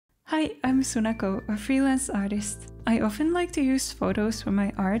Hi, I'm Sunako, a freelance artist. I often like to use photos for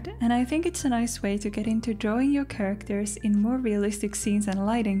my art, and I think it's a nice way to get into drawing your characters in more realistic scenes and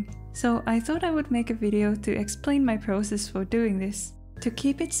lighting. So I thought I would make a video to explain my process for doing this. To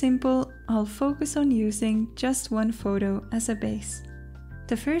keep it simple, I'll focus on using just one photo as a base.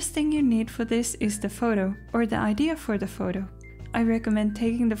 The first thing you need for this is the photo, or the idea for the photo. I recommend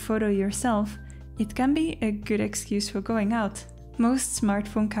taking the photo yourself. It can be a good excuse for going out. Most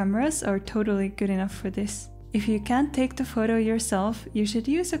smartphone cameras are totally good enough for this. If you can't take the photo yourself, you should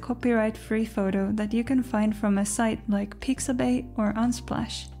use a copyright-free photo that you can find from a site like Pixabay or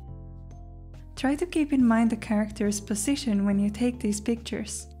Unsplash. Try to keep in mind the character's position when you take these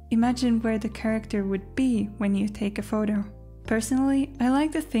pictures. Imagine where the character would be when you take a photo. Personally, I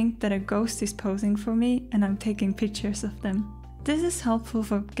like to think that a ghost is posing for me and I'm taking pictures of them. This is helpful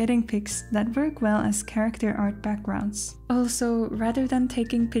for getting pics that work well as character art backgrounds. Also, rather than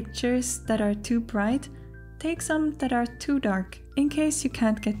taking pictures that are too bright, take some that are too dark, in case you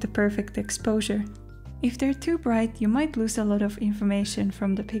can't get the perfect exposure. If they're too bright, you might lose a lot of information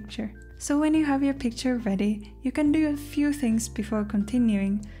from the picture. So when you have your picture ready, you can do a few things before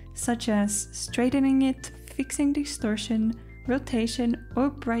continuing, such as straightening it, fixing distortion, rotation,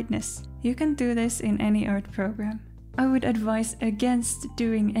 or brightness. You can do this in any art program. I would advise against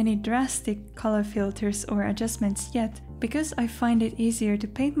doing any drastic color filters or adjustments yet, because I find it easier to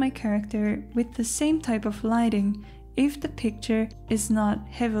paint my character with the same type of lighting if the picture is not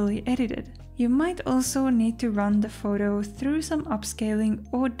heavily edited. You might also need to run the photo through some upscaling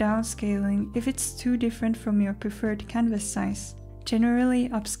or downscaling if it's too different from your preferred canvas size. Generally,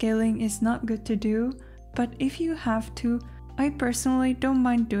 upscaling is not good to do, but if you have to, I personally don't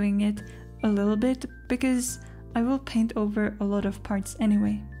mind doing it a little bit because I will paint over a lot of parts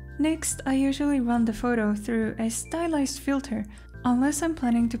anyway. Next, I usually run the photo through a stylized filter, unless I'm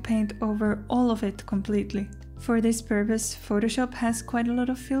planning to paint over all of it completely. For this purpose, Photoshop has quite a lot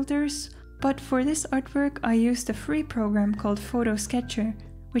of filters, but for this artwork I used a free program called Photo Sketcher,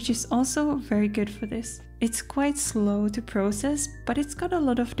 which is also very good for this. It's quite slow to process, but it's got a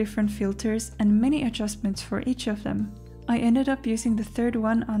lot of different filters and many adjustments for each of them. I ended up using the third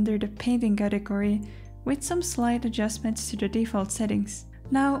one under the painting category, with some slight adjustments to the default settings.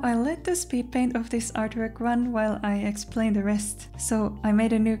 Now I let the speed paint of this artwork run while I explain the rest. So I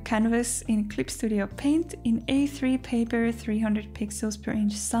made a new canvas in Clip Studio Paint in A3 paper 300 pixels per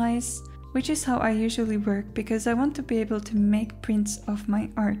inch size, which is how I usually work because I want to be able to make prints of my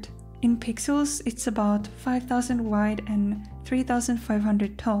art. In pixels, it's about 5000 wide and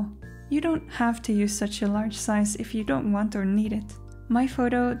 3500 tall. You don't have to use such a large size if you don't want or need it. My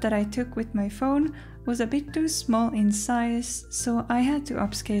photo that I took with my phone was a bit too small in size, so I had to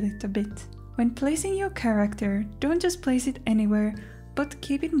upscale it a bit. When placing your character, don't just place it anywhere, but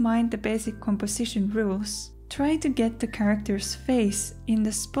keep in mind the basic composition rules. Try to get the character's face in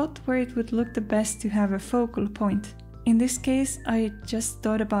the spot where it would look the best to have a focal point. In this case, I just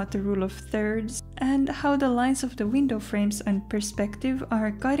thought about the rule of thirds and how the lines of the window frames and perspective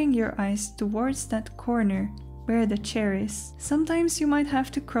are guiding your eyes towards that corner where the chair is. Sometimes you might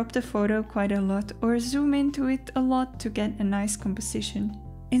have to crop the photo quite a lot or zoom into it a lot to get a nice composition.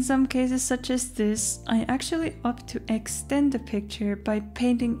 In some cases such as this, I actually opt to extend the picture by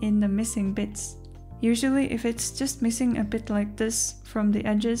painting in the missing bits. Usually if it's just missing a bit like this from the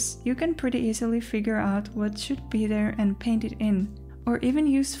edges, you can pretty easily figure out what should be there and paint it in, or even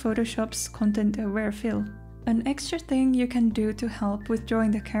use Photoshop's content-aware fill. An extra thing you can do to help with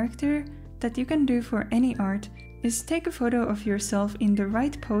drawing the character that you can do for any art is take a photo of yourself in the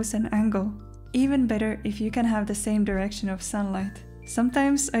right pose and angle. Even better if you can have the same direction of sunlight.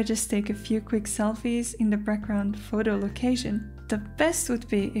 Sometimes I just take a few quick selfies in the background photo location. The best would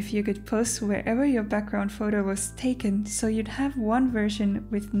be if you could post wherever your background photo was taken, so you'd have one version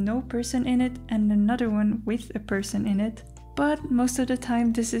with no person in it and another one with a person in it. But most of the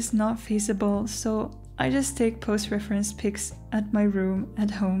time this is not feasible, so I just take post-reference pics at my room at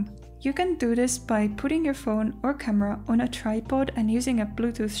home. You can do this by putting your phone or camera on a tripod and using a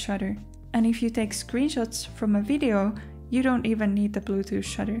Bluetooth shutter. And if you take screenshots from a video, you don't even need the Bluetooth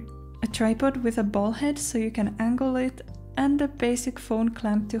shutter. A tripod with a ball head so you can angle it, and a basic phone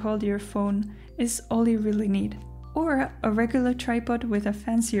clamp to hold your phone is all you really need. Or a regular tripod with a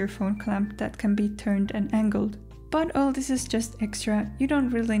fancier phone clamp that can be turned and angled. But all this is just extra, you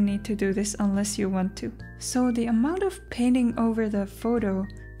don't really need to do this unless you want to. So the amount of painting over the photo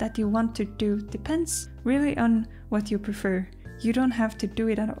that you want to do depends really on what you prefer. You don't have to do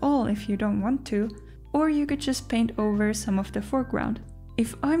it at all if you don't want to, or you could just paint over some of the foreground.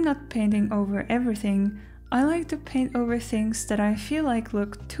 If I'm not painting over everything, I like to paint over things that I feel like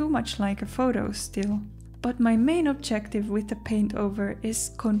look too much like a photo still. But my main objective with the paint over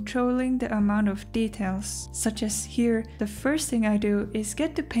is controlling the amount of details. Such as here, the first thing I do is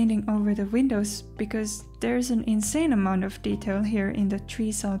get to painting over the windows because there's an insane amount of detail here in the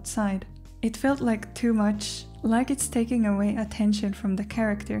trees outside. It felt like too much, like it's taking away attention from the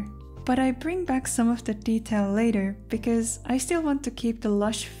character. But I bring back some of the detail later because I still want to keep the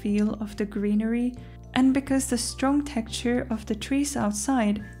lush feel of the greenery, and because the strong texture of the trees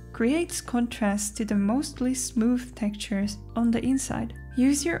outside creates contrast to the mostly smooth textures on the inside.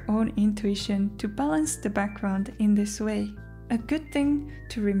 Use your own intuition to balance the background in this way. A good thing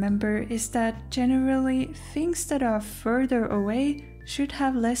to remember is that generally things that are further away should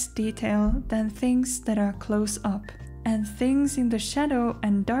have less detail than things that are close up, and things in the shadow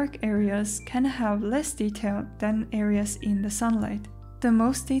and dark areas can have less detail than areas in the sunlight. The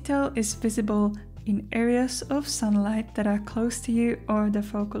most detail is visible in areas of sunlight that are close to you or the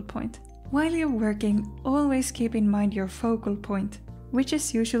focal point. While you're working, always keep in mind your focal point, which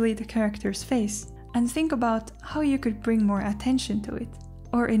is usually the character's face, and think about how you could bring more attention to it.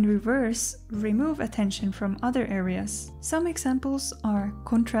 Or in reverse, remove attention from other areas. Some examples are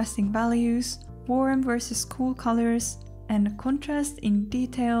contrasting values, warm versus cool colors, and contrast in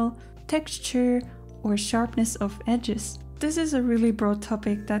detail, texture, or sharpness of edges. This is a really broad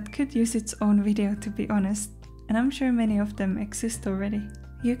topic that could use its own video, to be honest, and I'm sure many of them exist already.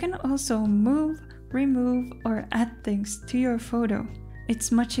 You can also move, remove, or add things to your photo.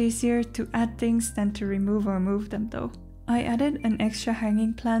 It's much easier to add things than to remove or move them though. I added an extra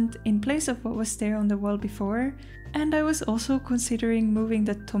hanging plant in place of what was there on the wall before, and I was also considering moving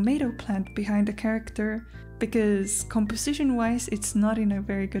the tomato plant behind the character because composition-wise it's not in a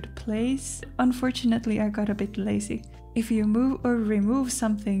very good place. Unfortunately, I got a bit lazy. If you move or remove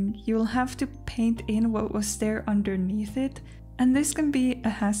something, you'll have to paint in what was there underneath it, and this can be a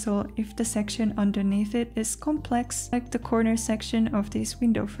hassle if the section underneath it is complex, like the corner section of these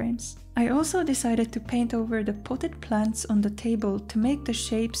window frames. I also decided to paint over the potted plants on the table to make the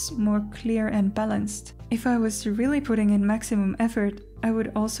shapes more clear and balanced. If I was really putting in maximum effort, I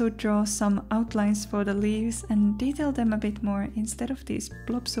would also draw some outlines for the leaves and detail them a bit more instead of these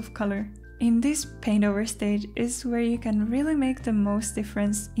blobs of color. In this paint over stage is where you can really make the most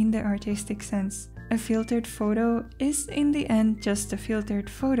difference in the artistic sense. A filtered photo is in the end just a filtered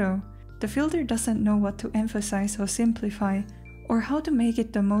photo. The filter doesn't know what to emphasize or simplify, or how to make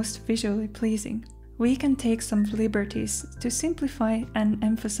it the most visually pleasing. We can take some liberties to simplify and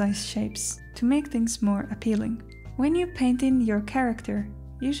emphasize shapes to make things more appealing. When you paint in your character,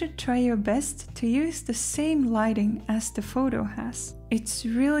 you should try your best to use the same lighting as the photo has. It's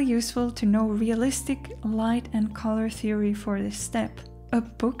really useful to know realistic light and color theory for this step. A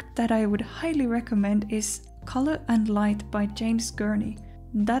book that I would highly recommend is Color and Light by James Gurney.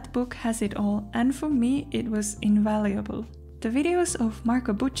 That book has it all, and for me it was invaluable. The videos of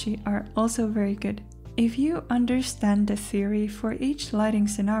Marco Bucci are also very good. If you understand the theory for each lighting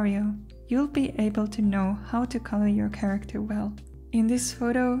scenario, you'll be able to know how to color your character well. In this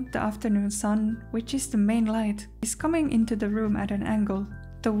photo, the afternoon sun, which is the main light, is coming into the room at an angle.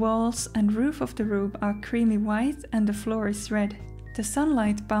 The walls and roof of the room are creamy white and the floor is red. The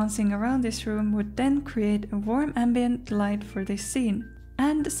sunlight bouncing around this room would then create a warm ambient light for this scene.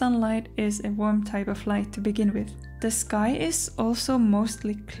 And the sunlight is a warm type of light to begin with. The sky is also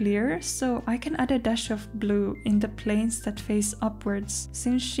mostly clear, so I can add a dash of blue in the planes that face upwards,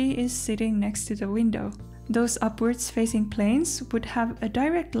 since she is sitting next to the window. Those upwards facing planes would have a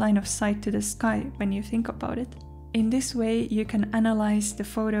direct line of sight to the sky when you think about it. In this way you can analyze the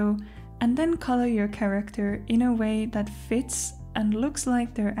photo and then color your character in a way that fits and looks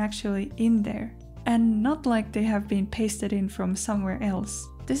like they're actually in there, and not like they have been pasted in from somewhere else.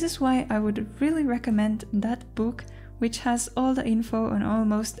 This is why I would really recommend that book, which has all the info on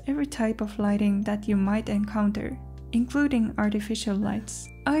almost every type of lighting that you might encounter, including artificial lights.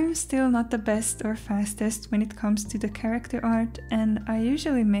 I'm still not the best or fastest when it comes to the character art, and I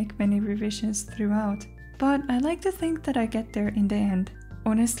usually make many revisions throughout, but I like to think that I get there in the end.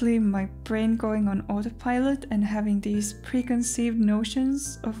 Honestly, my brain going on autopilot and having these preconceived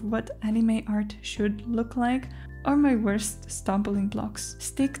notions of what anime art should look like are my worst stumbling blocks.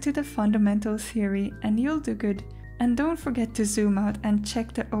 Stick to the fundamental theory and you'll do good. And don't forget to zoom out and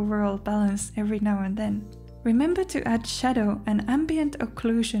check the overall balance every now and then. Remember to add shadow and ambient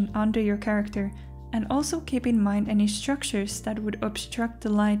occlusion under your character, and also keep in mind any structures that would obstruct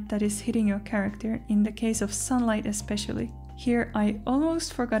the light that is hitting your character in the case of sunlight especially. Here I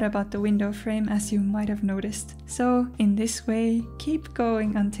almost forgot about the window frame, as you might have noticed. So in this way, keep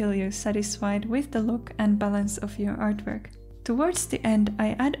going until you're satisfied with the look and balance of your artwork. Towards the end,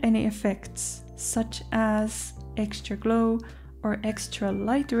 I add any effects, such as extra glow or extra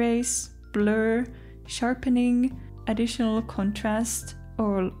light rays, blur, sharpening, additional contrast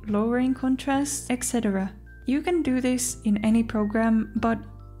or lowering contrast, etc. You can do this in any program, but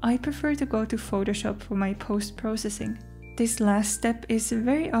I prefer to go to Photoshop for my post-processing. This last step is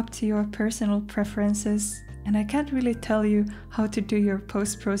very up to your personal preferences, and I can't really tell you how to do your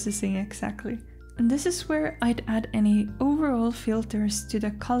post-processing exactly. And this is where I'd add any overall filters to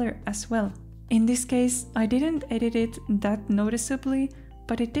the color as well. In this case, I didn't edit it that noticeably,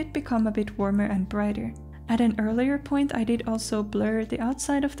 but it did become a bit warmer and brighter. At an earlier point, I did also blur the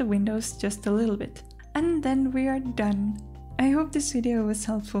outside of the windows just a little bit. And then we are done. I hope this video was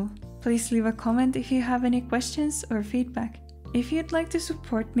helpful. Please leave a comment if you have any questions or feedback. If you'd like to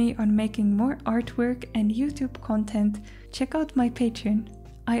support me on making more artwork and YouTube content, check out my Patreon.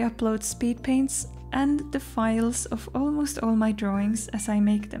 I upload speed paints and the files of almost all my drawings as I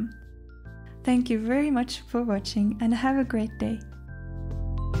make them. Thank you very much for watching and have a great day.